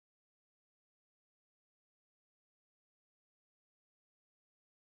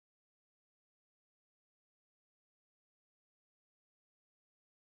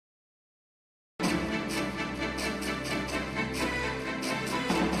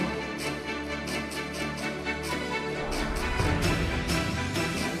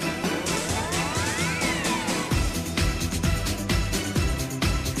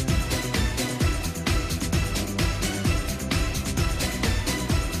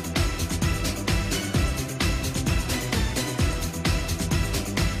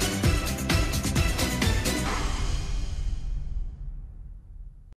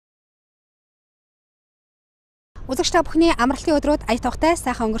Үзэгч та бүхний амралтын өдрүүд ая тавтай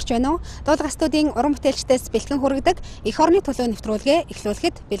сайхан өнгөрч байна уу? Дуулга студийн уран бүтээлчдээс бэлтгэн хүргэдэг эх орны төлөө нэвтрүүлгээ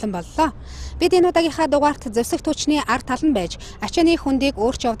эхлүүлэхэд бэлэн боллоо. Бид энэ удаагийнхаа дугаарт зэвсэг түвшний ард тал нь байж, ачааны хүндийг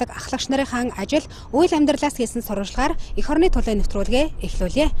өөрч явдаг ахлагч нарын ажил, үйл амьдралаас хийсэн сурвалжлагаар эх орны төлөө нэвтрүүлгээ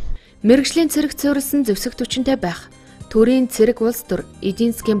эхлүүлье. Мэргэжлийн цэрэг цөөрсөн зэвсэг түвшинтэй байх. Төрийн цэрэг улс төр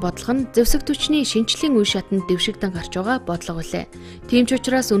эдийн засгийн бодлого нь зэвсэг түвшний шинжлэлийн үе шатанд дэвшигдэн гарч байгаа бодлого үлээ. Тийм ч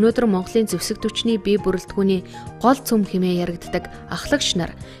учраас өнөөдөр Монголын зэвсэг түвшний бие бүрэлдэхүүний гол цөм хэмээн яригддаг ахлагч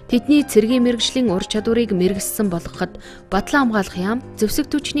нар тэдний цэргийн мэргэжлийн ур чадварыг мэргэжсэн болгоход батлан хамгаалах яам зэвсэг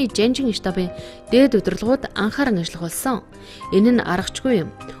түвшний жанжин штабын дээд удирдлагууд анхааран ажиллах болсон. Энэ нь аргачлгүй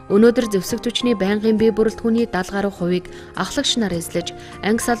юм. Өнөөдөр зэвсэг түвшний байнгын бие бүрэлдэхүүний 70 гаруй хувийг ахлагч нар эзлэж,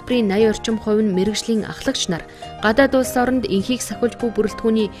 анги салбарын 80 орчим хувь нь мэргэжлийн ахлагч нар, гадаад улс оронд инхийг сахилж буй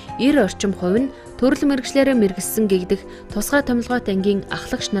бүрэлдэхүүний 90 орчим хувь нь төрөл мэргэжлээрээ мэргэжсэн гэгдэх тусгай томилгоотой ангийн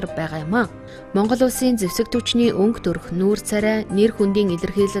ахлагч нар байгаа юм а. Монгол улсын зэвсэг түвшний өнгө төрх, нүүр царай, нэр хүндийн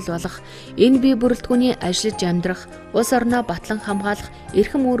илэрхийлэл болох энэ бие бүрэлдэхүүний ажиллаж амьдрах, улс орноо батлан хамгаалах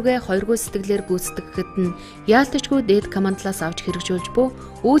эрхэм үүргээ хоёргүй сэтгэлээр гүйцэтгэхэд нь яалтчгүй дээд командлаас авч хэрэгжүүлж буй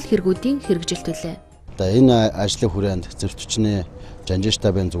үйл хэрэгүүдийн хэрэгжилт үлээ. Энэ ажлын хүрээнд зэвсэг түвшний жанжин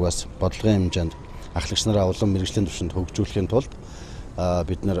штабын зүгээс бодлогын хэмжээнд ахлагч нараа улам мэргэжлийн түвшинд хөгжүүлэхийн тулд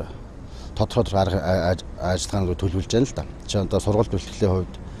бид нэр тодорхой арга ажиллагаанууд төлөвлөж байна л да. Жишээ нь одоо сургалт бэлтгэлийн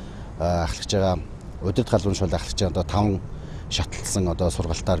хувьд ахлагч байгаа удирдах халууншуул ахлагч одоо 5 шатлсан одоо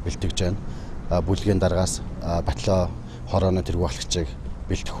сургалтаар бэлтгэж байна. Бүлгийн дараагаас батлоо хорооны тэргүү ахлагчийг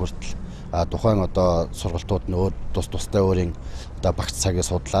бэлтгэх хүртэл тухайн одоо сургалтууд нь тустай өөрийн одоо багц цагийг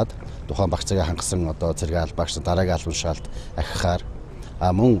судлаад тухайн багц цагийг хангасан одоо цэргийн албаагч дараагийн халууншаалд ахихаар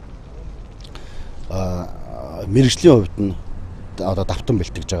мөн мэргэжлийн хувьд нь одоо давтан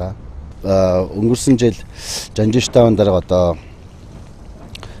бэлтгэж байгаа. Өнгөрсөн жил жанжин штабын дарга одоо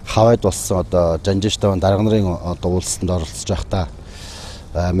хаваад болсон одоо жанжин штабын дарга нарын одоо уулзалтанд оролцож байхдаа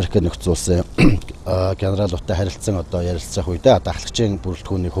Америк нэгдсэн улсын генералуудтай харилцсан одоо ярилцах үедээ одоо ахлагчийн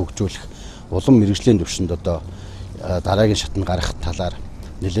бүрэлдэхүүнийг хөгжүүлэх улам мэргэжлийн түвшинд одоо дараагийн шатнд гарах талаар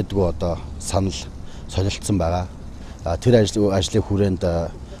нэлээдгүй одоо санал солилцсон байгаа. Тэр ажлын хүрээнд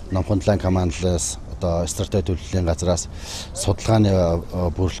Номхондлын командлаас одоо стратеги төлөвлөлийн газраас судалгааны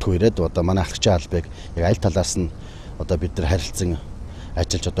бүрэлдэхүүн ирээд одоо манай ахлагчийн албыг яг аль талаас нь одоо бид нар харилцан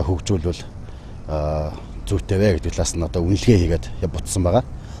ажиллаж одоо хөгжүүлвэл зүйтэй вэ гэдэг талаас нь одоо үнэлгээ хийгээд буцсан байгаа.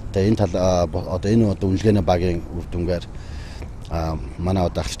 Тэгээ энэ тал одоо энэ одоо үнэлгээний багийн үр дүнгээр манай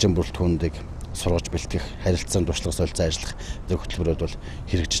одоо ахлагчийн бүрэлдэхүүнийг сургаж бэлтгэх, харилцан туршлага солилцоо ажиллах гэдэг хөтөлбөрүүд бол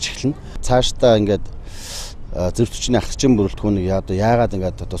хэрэгжиж эхэлнэ. Цаашдаа ингээд зэвсэг түвшний ахлагчийн бүрэлдэхүүнийг яагаад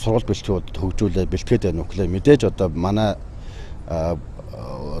ингээд одоо сургалт бэлтгэхүүд хөгжүүлээд бэлтгээд байна вэ? Мэдээж одоо манай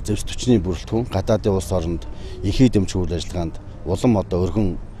зэвсэг түвшний бүрэлдэхүүн гадаадын улс оронд инхийг дэмжих үйл ажиллагаанд улам одоо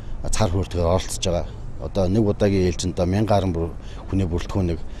өргөн цар хүртэгээр оролцож байгаа. Одоо нэг удаагийн ээлжинд 1000 гаруй хүний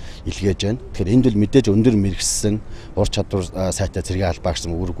бүрэлдэхүүнийг илгээж байна. Тэгэхээр энд бол мэдээж өндөр мэргэжсэн ур чадвар сайтай цэргийн албаагч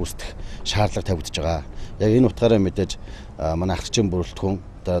үүрэг гүйцэтгэх шаардлага тавигдж байгаа. Яг энэ утгаараа мэдээж манай ахлагчийн бүрэлдэхүүн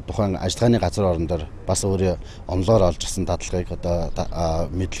тухайн ажиллагааны газар орноор бас өөрийн онлоор олж авсан дадлагыг одоо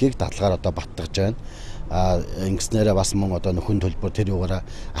мэдлэгийг дадлагаар одоо баттгаж байна. Ингэснээрээ бас мөн одоо нөхөн төлбөр тэр юугаараа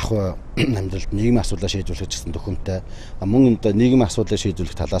ахуй амьдралд нийгмийн асуудлаа шийдвэрлэх гэсэн төхөмтэй мөн одоо нийгмийн асуудлыг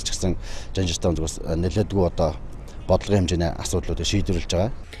шийдвэрлэх талаас ч гэсэн жанжин штабын зүгээс нэлээдгүй одоо бодлогын хэмжээний асуудлуудыг шийдвэрлэж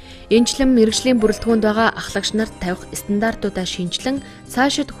байгаа. Энэчлэн мэргэжлийн бүрэлдэхүүнд байгаа ахлагч нарт тавих стандартуудаа шинжилэн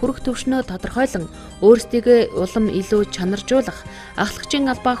цаашид хүрэх түвшнөө тодорхойлон өөрсдийгөө улам илүү чанаржуулах, ахлагчийн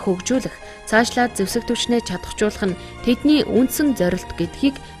албаа хөгжүүлэх, цаашлаад зэвсэг түвшнээ чадахжуулах нь тэдний үндсэн зорилт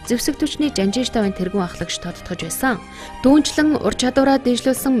гэдгийг зэвсэг түвшний жанжин штабын тэргүүн ахлагч тодтогч байсан. Түүнчлэн ур чадвараа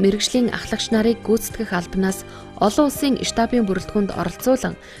дэвшлүүлсэн мэргэжлийн ахлагч нарыг гүйцэтгэх албанаас олон улсын штабын бүрэлдэхүүнд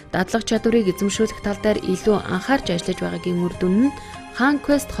оролцуулан дадлаг чадварыг эзэмшүүлэх тал дээр илүү анхаарч ажиллаж байгаагийн үр дүн нь Хаан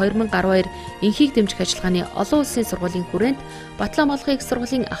Квест 2012 инхийг дэмжих ажиллагааны олон улсын сургуулийн хүрээнд Батлан болгын их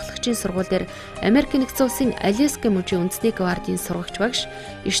сургуулийн ахлагчийн сургууль дээр Америк нэгдсэн улсын Аляска мужийн үндэсний гвардийн сургагч багш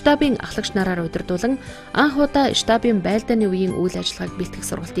штабын ахлагч нараар удирдуулан анх удаа штабын байлдааны үеийн үйл ажиллагааг бэлтгэх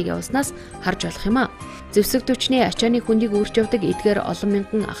сургалтыг явуулснаас харж болох юм а. Зэвсэг түвшний ачааны хүндийг үүрч явдаг эдгээр олон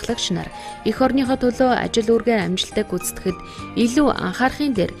мянган ахлагч нар эх орныхоо төлөө ажил үүргээр амжилттай гүйцэтгэхэд илүү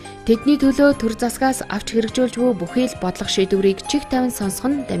анхаарахын дээр тэдний төлөө төр засгаас авч хэрэгжүүлж буй бүхий л бодлого шийдвэрийг чиг тавин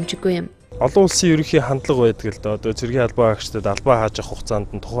сонсох нь дамжиггүй юм. Олон улсын ерөнхий хандлага байдаг л да. Одоо цэргийн албаагчдад албаа хааж авах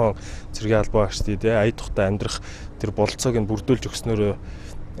хугацаанд нь тухайн цэргийн албаагчдад ая тухтай амьдрах тэр бололцоог нь бүрдүүлж өгснөөр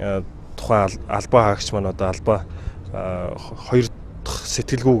тухайн албаа хаагч маань одоо албаа хоёр дахь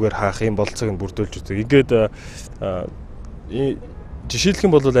сэтгэлгүйгээр хаах юм бололцоог нь бүрдүүлж өгдөг. Ингээд жишээлх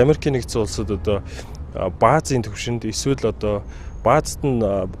юм бол Америк нэгдсэн улсад одоо баазын төвшөнд эсвэл одоо баазд нь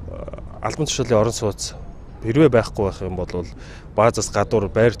албан тушаалын орон сууц хэрвээ байхгүй байх юм бол баазаас гадуур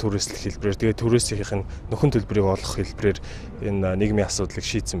байр түрээслэх хэлбэрээр тэгээ түрээсийнх нь нөхөн төлбөрийг олох хэлбэрээр энэ нийгмийн асуудлыг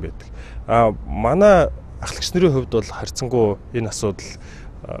шийдсэн байдаг. Манай ахлагч нарын хувьд бол харьцангуй энэ асуудал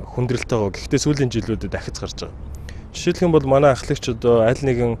хүндрэлтэй байгаа. Гэхдээ сүүлийн жилүүдэд дахиж гарч байгаа. Жишээлх юм бол манай ахлагч одоо аль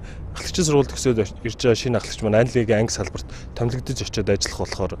нэгэн ахлагчийн сургууль төгсөөд ирж байгаа шинэ ахлагч маань аль нэгэн анги салбарт томилогдож очиод ажиллах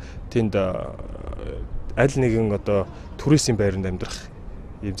болохоор тэнд аль нэгэн одоо түрээсийн байранд амьдрах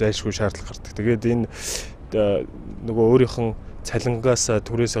ийм зайлшгүй шаардлага гардаг. Тэгээд энэ нөгөө өөрийнх нь цалингаас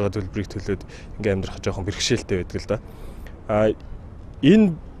түрээсээ төлбөрийг төлөөд ингээм амьдрах жоохон бэрхшээлтэй байдаг л да.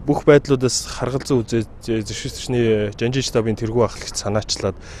 Энэ бүх байдлуудаас харгалзан үзээд зөвшөөрөгчний жанжин штабын тэргүү ахлагч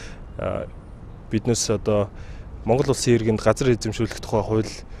санаачлаад биднээс одоо Монгол улсын иргэнд газар эзэмшүүлэх тухай хууль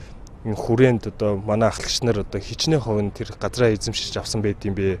хүрээнд одоо манай ахлагч нар одоо хичнээн хувийн тэр газраа эзэмшиж авсан байд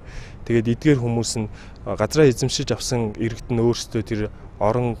юм бэ. Тэгээд эдгээр хүмүүс нь газраа эзэмшиж авсан иргэд нь өөрсдөө тэр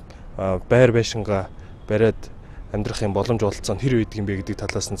орон байр байшингаа бариад амьдрахын боломж олцсон хэр үйдэг юм бэ гэдэг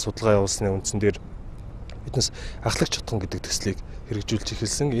талаас нь судалгаа явуулсны үндсэн дээр биднес ахлагч чотхон гэдэг төслийг хэрэгжүүлж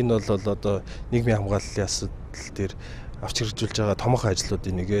эхэлсэн. Энэ бол одоо нийгмийн хамгааллын асуудал дээр авч хэрэгжүүлж байгаа томоохон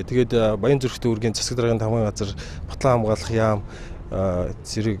ажлуудын нэг. Тэгээд Баянзүрх төвөргийн засаг даргын тамгын газар, батлан хамгаалах яам,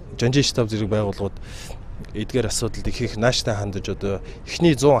 зэрэг жанжин штаб зэрэг байгууллагууд эдгээр асуудалд их нааштай хандаж одоо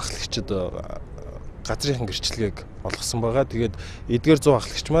эхний 100 ахлагчид газрын гэрчлэгийг олгосон байгаа. Тэгээд эдгээр 100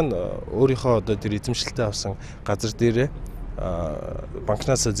 ахлагч маань өөрийнхөө одоо тэр эзэмшилтэй авсан газар дээрээ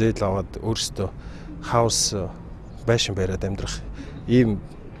банкнаас зээл аваад өөрсдөө хаус байшин бариад амьдрах ийм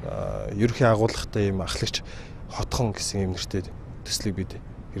ерөнхий агуулгатай ийм ахлагч хотхон гэсэн юм нэртэй төслийг бид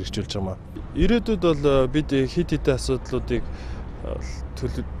хэрэгжүүлж байгаа. Ирээдүйд бол бид хэд хэдэн асуудлуудыг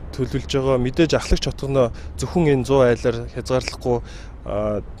төлөвлөж байгаа. Мэдээж ахлагч хотгоно зөвхөн энэ 100 айлаар хязгаарлахгүй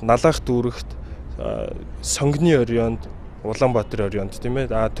Налаах дүүрэгт, Сонгоны орионд, Улаанбаатар орионд тийм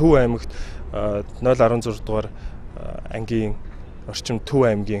ээ. Төв аймагт 016 дугаар ангийн орчим Төв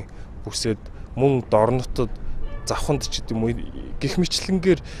аймгийн бүсэд мөн Дорнотод, Завханд ч гэдэг юм уу гэх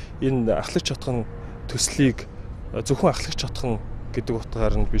мэтлэнгээр энэ ахлагч хотгон төслийг зөвхөн ахлагч хотгон гэдэг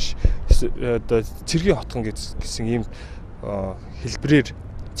утгаар нь биш одоо цэргийн хотгон гэсэн ийм хэлбэрээр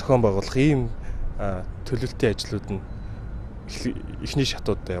зохион байгуулах ийм төлөвлөлтийн ажлууд нь эхний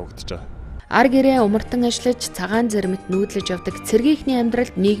шатуудад явагдаж байгаа. Ар гэрээ умартан ажиллаж, цагаан зэрмэт нүүдлэж явдаг цэргийнхний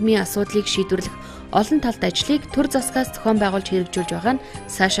амьдралд нийгмийн асуудлыг шийдвэрлэх олон талт ажлыг төр засгаас зохион байгуулж хэрэгжүүлж байгаа нь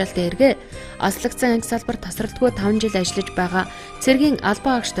сайшаалтай эргээ. Аслагдсан анги салбар тасралтгүй 5 жил ажиллаж байгаа цэргийн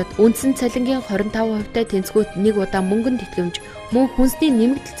албан агштад үндсэн цалингийн 25%-тай тэнцвүүт нэг удаа мөнгөнд тэтгэмж, мөн хүнсний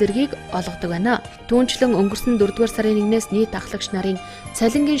нэмэгдэл зэргийг олгодог байна. Түүнчлэн өнгөрсөн 4-р сарын 1-ээс нийт ахлагч нарын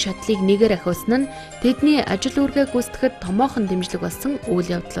цалингийн шатлыг нэгээр ахиулсан нь тэдний ажил үүргээ гүйцэтгэхэд томоохон дэмжлэг болсон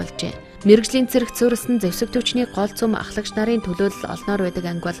үйл явдал болжээ. Мэргэжлийн цэрэг цөөрсөн зэвсэг түвшний гол цөм ахлагч нарын төлөөлөл олноор байдаг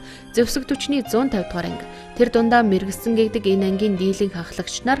анги бол зэвсэг түвшний 150 дугаар анги. Тэр дундаа мэргэсэн гэдэг энэ ангийн дийлэнх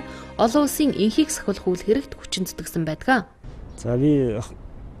ахлагч нар олон улсын инхийг сахиулах үйл хэрэгт хүчин зүтгэсэн байдаг. За би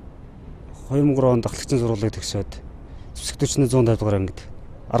 2003 онд ахлагчийн сургуулийг төгсөөд зэвсэг түвшний 150 дугаар ангид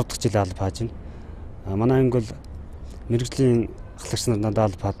 10 дахь жилийн алба хааж байна. Манай анги бол мэргэжлийн ахлагч нар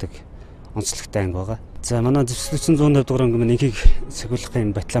надад алба хаадаг онцлогтой анги байгаа. За манай зэвсэг түвшний 150 дугаар анги маань инхийг сахиулах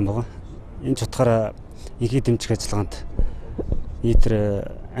юм батлан байгаа. Энэ ч утгаараа инхийг дэмжих ажиллагаанд нийтээр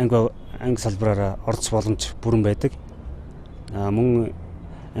анги салбараараа орц боломж бүрэн байдаг. Мөн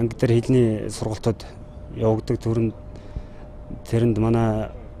анги дээр хэлний сургалтууд явагддаг тэрэнд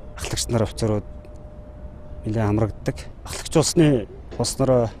манай ахлагч нар офицерууд нэлээд хамрагддаг. Ахлагч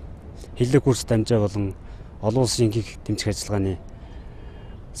улснараа хэллэг курс дамжаа болон олон улсын инхийг дэмжих ажиллагааны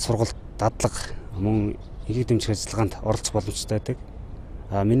сургалт дадлага мөн инхийг дэмжих ажиллагаанд оролцох боломжтой байдаг.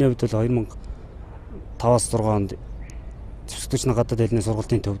 Миний хувьд бол 2005-6 онд зэвсэг түвшний гадаад хэлний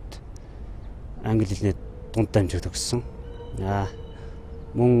сургалтын төвд англи хэлний дунд дамжиг төгссөн.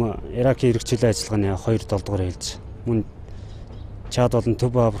 Мөн Иракийн эрхчлээ ажиллагааны 2-7 дугаар хэлж, мөн Чад болон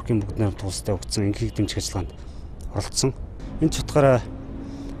Төв Африкийн бүгд найрамд тустай өгсөн инхийг дэмжих ажиллагаанд оролцсон. Энэ ч утгаараа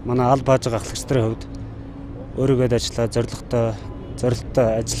манай алба хааж байгаа ахлагч нарын хувьд өөрийгөө ажиллаа зорилттой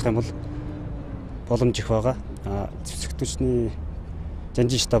ажиллах юм бол боломж их байгаа. Зэвсэг түвшний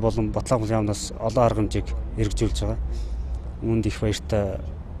жанжин штаб болон батлан яамнаас олон арга хэмжээг хэрэгжүүлж байгаа. Үүнд их баяртай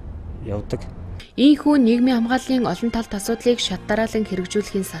явдаг. Ийхүү нийгмийн хамгааллын олон талт асуудлыг шат дараалан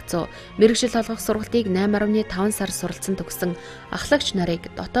хэрэгжүүлэхийн сацуу мэргэжил олгох сургалтыг 8.5 сар суралцсан төгсөн ахлагч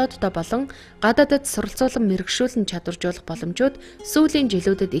нарыг дотооддоо болон гадаадд суралцуулан мэргэшүүлэн чадваржуулах боломжууд сүүлийн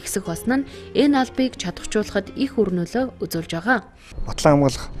жилүүдэд ихсэх болсон нь энэ албыг чадваржуулахад их үр нөлөө үзүүлж байгаа. Батлан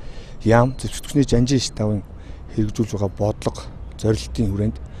хамгаалах яам зэвсэг түвшний жанжин штабын хэрэгжүүлж байгаа бодлого зорилтын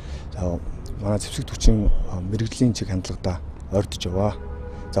хүрээнд манай зэвсэг түвшин мэргэжлийн чиг хандлагада ойртож яваа.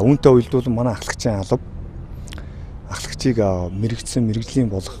 За үүнтэй уялдуулан манай ахлагчийн алба ахлагчийг мэрэгдсэн мэрэгжлийн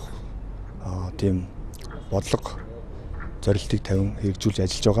болох тийм бодлого зорилтыг тавин хэрэгжүүлж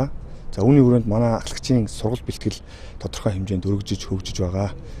ажиллаж байгаа. За үүний хүрээнд манай ахлагчийн сургалт бэлтгэл тодорхой хэмжээнд өргөжж хөгжиж байгаа.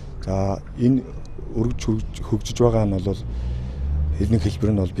 За энэ өргөж хөгжиж байгаа нь бол хэлний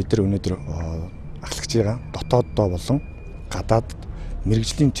хэлбэр нь бол бид нар өнөөдөр ахлагчийгаа дотооддоо болон гадаадд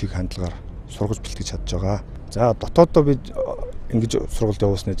мэрэгжлийн чиг хандлагаар сургаж бэлтгэж чадж байгаа. За дотооддоо бид ингэж сургалт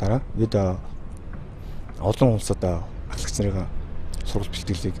явуулсны дараа бид олон улсад ахлагч нарыг сургалт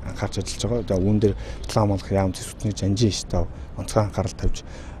бэлтгэлийг анхаарч ажиллаж байгаа. За үүн дээр батлан хамгаалах яам зэвсэгтний жанжин штаб онцгой анхаарал тавьж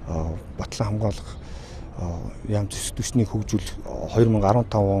батлан хамгаалах яам зэвсэгтний хөгжүүлэх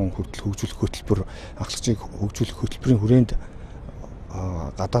 2015 он хүртэл хөгжүүлэх хөтөлбөр ахлагчийг хөгжүүлэх хөтөлбөрийн хүрээнд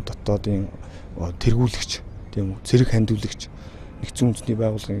гадаад дотоодын тэргүүлэгч тийм үү зэрэг хандивлагч нэгдсэн үндэсний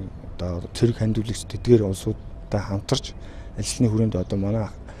байгууллагын зэрэг хандивлагч тэдгээр улсуудтай хамтарч ажлын хүрээнд манай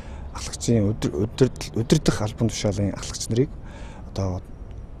ахлагчийн удирдах албан тушаалын ахлагч нарыг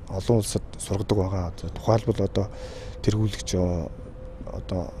олон улсад сургадаг байгаа. Тухайлбал тэргүүлэгч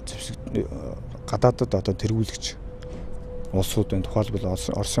гадаадад тэргүүлэгч улсууд байна. Тухайлбал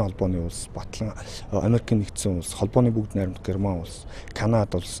Оросын холбооны улс, Батлан, Америкийн нэгдсэн улс, холбооны бүгд найрамдах Герман улс,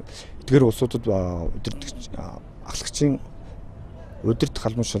 Канада улс. Эдгээр улсуудад ахлагчийн удирдах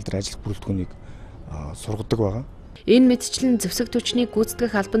албан тушаал дээр ажиллах бүрэлдэхүүнийг сургадаг байгаа. Энэ мэтчилэн зэвсэг түвшнийг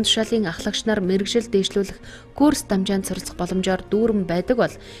гүйцэтгэх албан тушаалын ахлагч нар мэргэжил дэвшлүүлэх курс дамжаанд суралцах боломжоор дүүрэн байдаг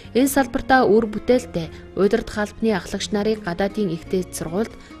бол энэ салбартаа үр бүтээлтэй удирдах албаны ахлагч нарыг гадаадын их дээд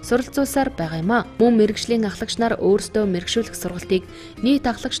сургуульд суралцуулсаар байгаа юм а. Мөн мэргэжлийн ахлагч нар өөрсдөө мэргэжүүлэх сургалтыг нийт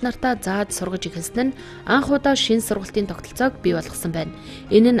ахлагч нартаа зааж сургаж эхэлсэн нь анх удаа шинэ сургалтын тогтолцоог бий болгосон байна.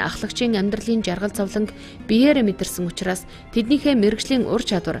 Энэ нь ахлагчийн амьдралын жаргал зовлонг биеэр мэдэрсэн учраас тэднийхээ мэргэжлийн ур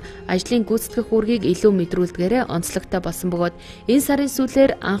чадвар, ажлын гүйцэтгэх үүргийг илүү мэдрүүлдгээрээ онцлогтой болсон бөгөөд энэ сарын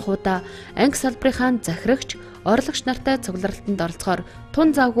сүүлээр анх удаа анги салбарынхаа захирагч, орлогч нартай цугларалтанд оролцохоор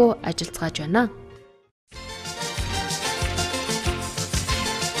тун завгүй ажиллацгааж байна.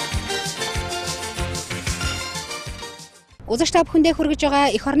 Үзэгч та бүхэндээ хүргэж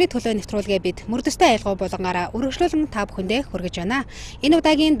байгаа эх орны төлөө нэвтрүүлгээ бид мөрдөстэй айлгой булгангаараа үргэлжлүүлэн та бүхэндээ хүргэж байна. Энэ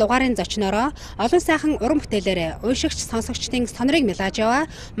удаагийн дугаарын зочноороо олон сайхан уран бүтээлээр уушигч сонсогчдын сонирыг мэлааж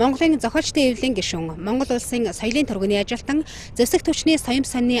яваа Монголын зохиолчдын эвлэлийн гишүүн, Монгол улсын соёлын тэргүүний ажилтан, зэвсэг түвшний соём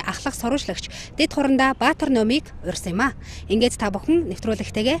сонины ахлах сурвалжлагч Дэд хурандаа Бааtarнумыг урьсан юм а. Ингээд та бүхэн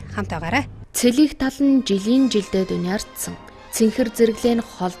нэвтрүүлэгтэйгээ хамт байгаарай. Цэлийг тал нь жилийн жилдээ дүниардсан. Цэнхэр зэрэглэн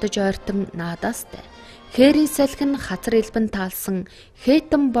холдож ойртон наадастай. Хээрийн салхин хацар элбэн таалсан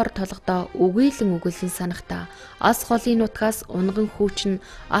хэтэн бор толгодоо үгийлэн үгэлэн санахта ас холын нутгаас унган хүүчин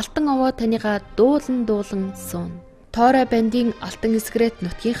алтан овоо танига дуулан суун. Тоорой бандын алтан эсгрэт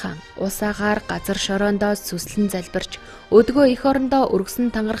нутгийнхаа усаагаар газар шороондоо сүслэн залбирч өдгөө эх орондоо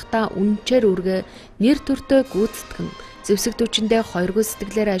өргөсөн тангарахта үнчээр үргэ нэр төртөө гүйцэтгэн зэвсэг түвшиндээ хоёргүй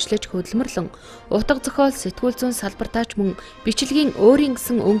сэтгэлээр ажиллаж хөдөлмөрлөн утга зохиол сэтгүүл зүйн салбартаач мөн бичлэгийн өөрийн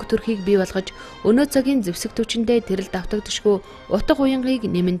гэсэн өнгө төрхийг бий болгож өнөө цагийн зэвсэг түвшиндээ тэрэл давтагдшгүй утга уянгийг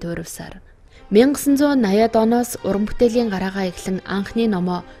нэмэн туйравсаар 1980-ад оноос уран бүтээлийн гараагаа эхлэн анхны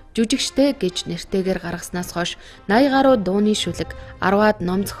номоо жүжигчтэй гэж нэртэйгээр гаргаснаас хойш 80 гаруй дууны шүлэг, 10-аад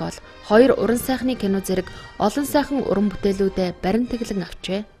ном зохиол, 2 уран сайхны кино зэрэг олон сайхан уран бүтээлүүдэд барин тэглэн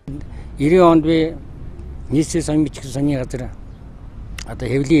авчээ. 90 онд би нийслэлийн соёлын бичиг соёлын газар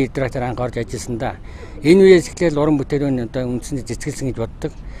хэвлийн редактор анх орж ажилласан да. Энэ үеэс эхлээл уран бүтээлүүд үндсэндээ цэцгэлсэн гэж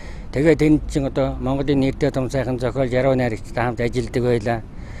боддог. Тэгээд энэ чинь Монголын нэртэй том сайхан зохиол яруу найрагчтай хамт ажилладаг байлаа.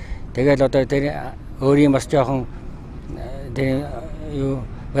 Тэгээд тэр өөрийн бас жоохон тэр юу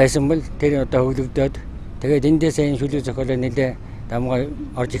байсан бол тэр хөвлөгдөөд тэгээд эндээс энэ шүлэг зохиолоо нэлээ дамгаа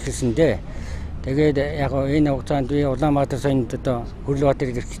орж эхэлсэн дээ. Тэгээд яг энэ хугацаанд би Улаанбаатар соёнд Хүрлбаатар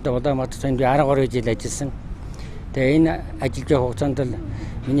ирэхдээ Улаанбаатар соёнд би 12 жил ажилласан. Тэгээд энэ ажиллаж байгаа хугацаанд л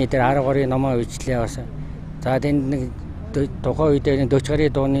миний тэр 12 номоо бичлээ бас. За тэнд нэг тухайн үед 40 гаруй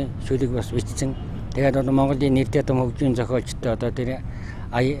дууны шүлэг бас бичсэн. Тэгээд Монголын нэртэй том хөгжмийн зохиолчтой тэр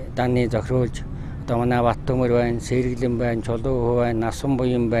ая даны зохиолч манай Баттөмөр байна, Сэргэлэн байна, Чулуу байна, Насан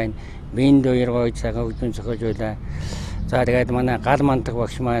буян байна, Бинд уяргой цагаан хөгжмийн зохиолч байлаа. За тэгээд манай Гал мантах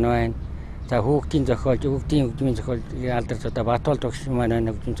багш маань байна. За хүүхдийн зохиолч, хүүхдийн хөгжмийн зохиолч алдарч Батуул багш маань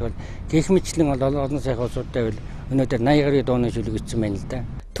байна хөгжмийн зохиол. Гэх мэтлэн олон сайхан улсуудтай өнөөдөр 80 гаруй дууны шүлэг бичсэн байна л да.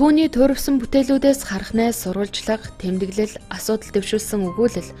 Түүний төрөвсөн бүтээлүүдээс харах найз сурвалжлага, тэмдэглэл, асуудал дэвшүүлсэн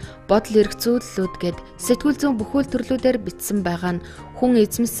өгүүлэл, бодол эргцүүлэлүүд гээд сэтгүүл зүйн бүхэл төрлүүдээр бичсэн байгаа нь хүн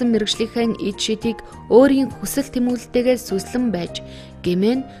эзэмсэн мэргэжлийнхээ эд шидийг өөрийн хүсэл тэмүүлэлтэйгээр сүслэн байж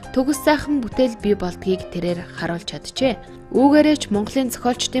гэмээн төгс сайхан бүтээл бий болдгийг тэрээр харуулж чаджээ. Үүгээрээч Монголын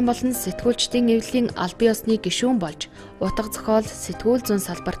зохиолчдын болон сэтгүүлчдийн эвлэлийн албан ёсны гишүүн болж утга зохиол, сэтгүүл зүйн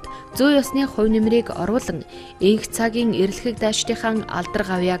салбарт зүй ёсны хувь нэмрийг оруулан инх цагийн эрэлхэг дайчдынхаа алдар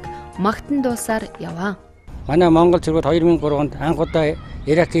гавьяаг магтан дуусаар яваа. Манай Монгол зэрэг 2003 онд анх удаа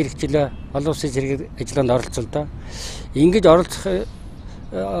Ирак хэрэгчлээ олон улсын зэрэг ажиллагаанд оролцолдоо. Ингэж оролцох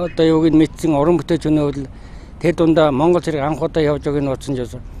одоо юуг нь мэдсэн уран бүтээлчний хувьд тэр дундаа Монгол зэрэг анх удаа явж байгааг нь утсан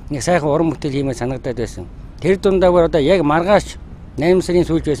жоо нэг сайхан уран бүтээл хиймээ санагдаад байсан. Тэр дундаагаар одоо яг маргааш 8 сарын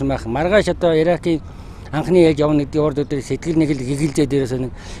сүүлд байсан байх. Маргааш одоо Иракийн анхны яг явна гэдэг урд өдөр сэтгэл нэг л гэгээлзээд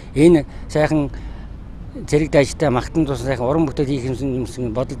ирсэн энэ сайхан зэрэг дайчтай магтан тус сайхан уран бүтээл хийх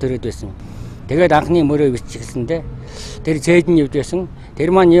юмсан бодол төрөөд байсан. Тэгээд анхны мөрөө биччихсэндээ тэр цээд нь явж байсан.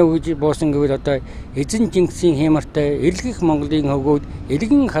 Тэр маань яв гэж буусан гэвэл одоо эзэн Жингисийн хямартай эрэлхэх Монголын хөвгүүд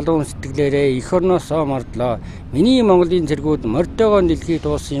элгэн халуун сэтгэлээрээ эх орноосоо мордлоо. Миний Монголын зэргүүд морьтойгоо дэлхий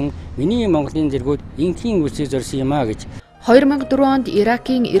туусан юм. Миний Монголын зэргүүд инхийн үлсээ зорьсон юм а гэж. 2004 онд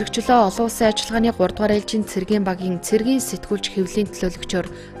Иракийн эргчлөө олон улсын ажиллагааны 3 дугаар ээлжийн цэргийн багийн цэргийн сэтгүүлч хэвлэлийн төлөөлөгчөөр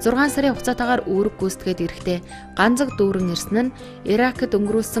 6 сарын хугацаатаагаар үүрэг гүйцэтгээд ирэхдээ ганцэг дүүрэн ирсэн нь Иракт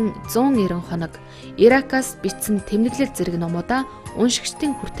өнгөрүүлсэн 190 хоног Иракаас бичсэн тэмдэглэл зэрэг номуудаа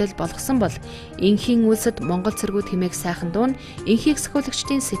уншигчдын хүртэл болгосон бол инхийн үлсэд Монгол цэргүүд хэмээх сайхан дуу нь инхийг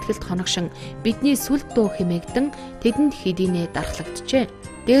сахиулагчдын сэтгэлд хоногшин бидний сүлд дуу хэмээгдэн тэдэнд хэдийнэ дархлагджээ.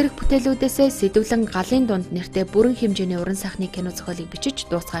 Дээрх бүтээлүүдээсээ сэдвлэн галын дунд нэртэй бүрэн хэмжээний уран сайхны кино зохиолыг бичиж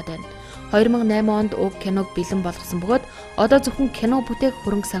дуусгаад байна. 2008 онд уг киног бэлэн болгосон бөгөөд одоо зөвхөн кино бүтээх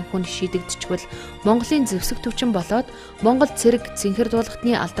хөрөнгө санхүүнд шийдэгдчихвэл Монголын зэвсэг төвчин болоод Монгол цэрэг цэнхэр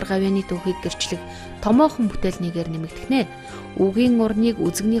дуулгатны алдар гавьяаны түүхийг гэрчлэх томоохон бүтээлнийгээр нэмэгдэнэ. Үгийн урныг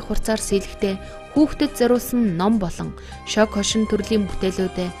үзэгний хурцаар сэлэхдээ хүүхдэд зориулсан ном болон шог хошин төрлийн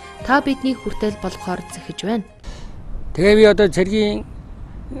бүтээлүүдээ та бидний хүртэл болгохоор зэхэж байна. Тэгээ би одоо цэргийн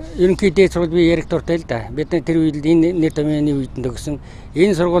ерөнхий дээд сургууль би ярих дуртай л да. Бид тэр үед энэ нэр томьёоны үед төгсөн.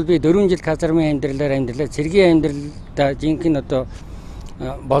 Энэ сургууль би 4 жил казармын амьдралаа цэргийн амьдралдаа жинхэнэ одоо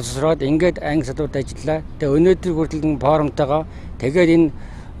боловсроод ингээд анги салбарт ажиллаа. Тэгээ өнөөдөр хүртэл форумтойгоо тэгээд энэ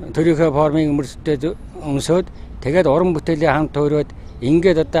төрийнхөө формыг өмсөд тэгээд уран бүтээлийн хамт төрөөд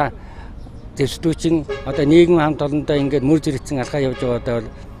ингээд одоо зэвсдүүчин одоо нийгэм хамт олондоо ингээд мөр зэрэгцэн алхаа явж байгаа бол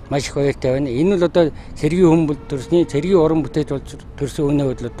маш их баяртай байна. Энэ бол одоо цэргийн хүн төрсний цэргийн уран бүтээж болж төрсөн өнөө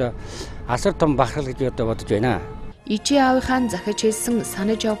бол одоо асар том бахархал гэж одоо бодож байна. Ичи аавынхаа захиж хэлсэн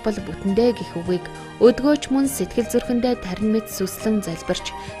санаж явбал бүтэндээ гэх үгийг өдгөөч мөн сэтгэл зүрхэндээ тарин мэт сүслэн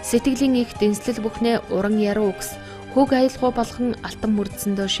залбирч сэтгэлийн их дэнслэл бүхнээ уран яруу үгс хөг аялгау болгон алтан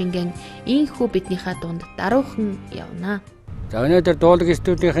мөрдсөндөө шингэн ийхүү биднийхээ дунд даруухан явна. За өнөөдөр дуулаг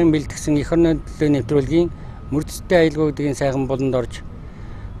студийн бэлтгэсэн эх орны төлөө нэвтрүүлгийн мөрдстэй аялгау гэдгийн сайхан болонд орж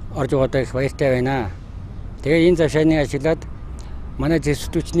байгаадаа их баяртай байна. Тэгээ энэ завшааныг ашиглаад манай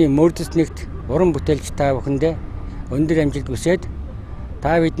зэвсэгчдийн мөрдөс нэгт уран бүтээлч та бүхэндээ өндөр амжилт хүсээд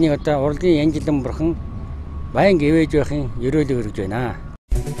та бидний одоо урлагийн янжилан бурхан байнга ивэж байхын ерөөлөг өргөж байна.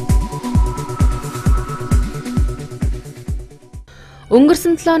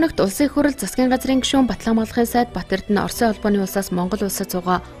 Өнгөрсөн 7 хоногт улсын их хурл засгийн газрын гишүүн Батлан сайд Баатарт нь Оросын холбооны улсаас Монгол улсад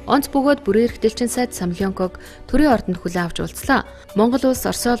суугаа онц бөгөөд бүрэн эрхтэлчин сайд Самлёнког төрийн ордонд хүлээн авч уулзлаа. Монгол улс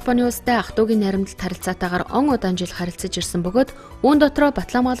Оросын холбооны улстай ах トゥ угийн найрамдалт харилцаатаагаар он удаан жил харилцаж ирсэн бөгөөд үүн дотроо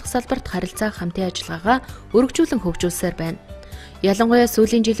Батлан салбарт харилцаа хамтын ажиллагаагаа өргөжүүлэн хөгжүүлсээр байна. Ялангуяа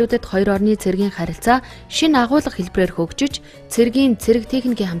сүүлийн жилүүдэд хоёр орны цэргийн харилцаа шинэ агуулга хэлбэрээр хөгжиж, цэргийн цэрэг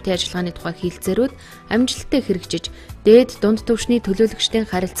техникийн хамтын ажиллагааны тухай хэлэлцээрүүд амжилттай хэрэгжиж, дээд дунд түвшний төлөөлөгчдийн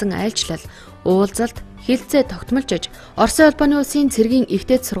харилцан айлчлал, уулзалт, хилцээ тогтмолжж, Оросын холбооны улсын цэргийн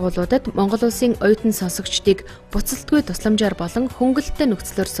ихтэйд сургуулиудад Монгол улсын оюутан сонсогчдыг буцалтгүй тусламжаар болон хөнгөлөлттэй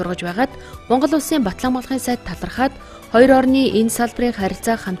нөхцлөөр сургаж байгаад Монгол улсын Батлан сайд талархаад хоёр орны энэ салбарын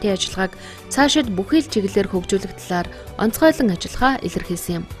харилцаа хамтын ажиллагааг цаашид бүхий л чиглэлээр хөгжүүлэх талаар онцгойлон ажиллагаа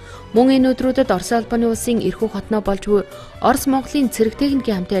илэрхийлсэн юм. Мөн энэ өдрүүдэд Оросын холбооны улсын эрхүү хотноо болж буй Орос Монголын цэрэг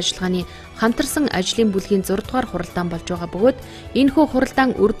техникийн хамтын ажиллагааны хамтарсан ажлын бүлгийн 6 дугаар хуралдаан болж байгаа бөгөөд энэхүү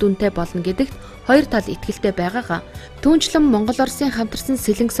хуралдаан үр дүнтэй болно гэдэгт хоёр тал итгэлтэй байгаагаа. Түүнчлэн Монгол Оросын хамтарсан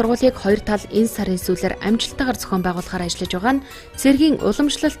сэлэнг сургуулийг хоёр тал энэ сарын сүүлээр амжилттайгаар зохион байгуулахаар ажиллаж байгаа нь цэргийн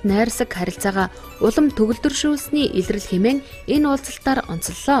уламжлалт найрсаг харилцаагаа улам төгөлдршүүлсний илрэл хэмээн энэ уулзалтаар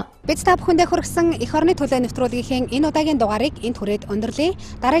онцоллоо. Бид та бүхэндээ хүргэсэн эх орны төлөө нэвтрүүлгийнхээ энэ удаагийн дугаарыг энд хүрээд өндөрлөе.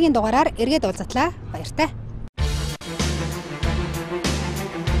 Дараагийн дугаараар эргээд уулзтлаа. Баяртай.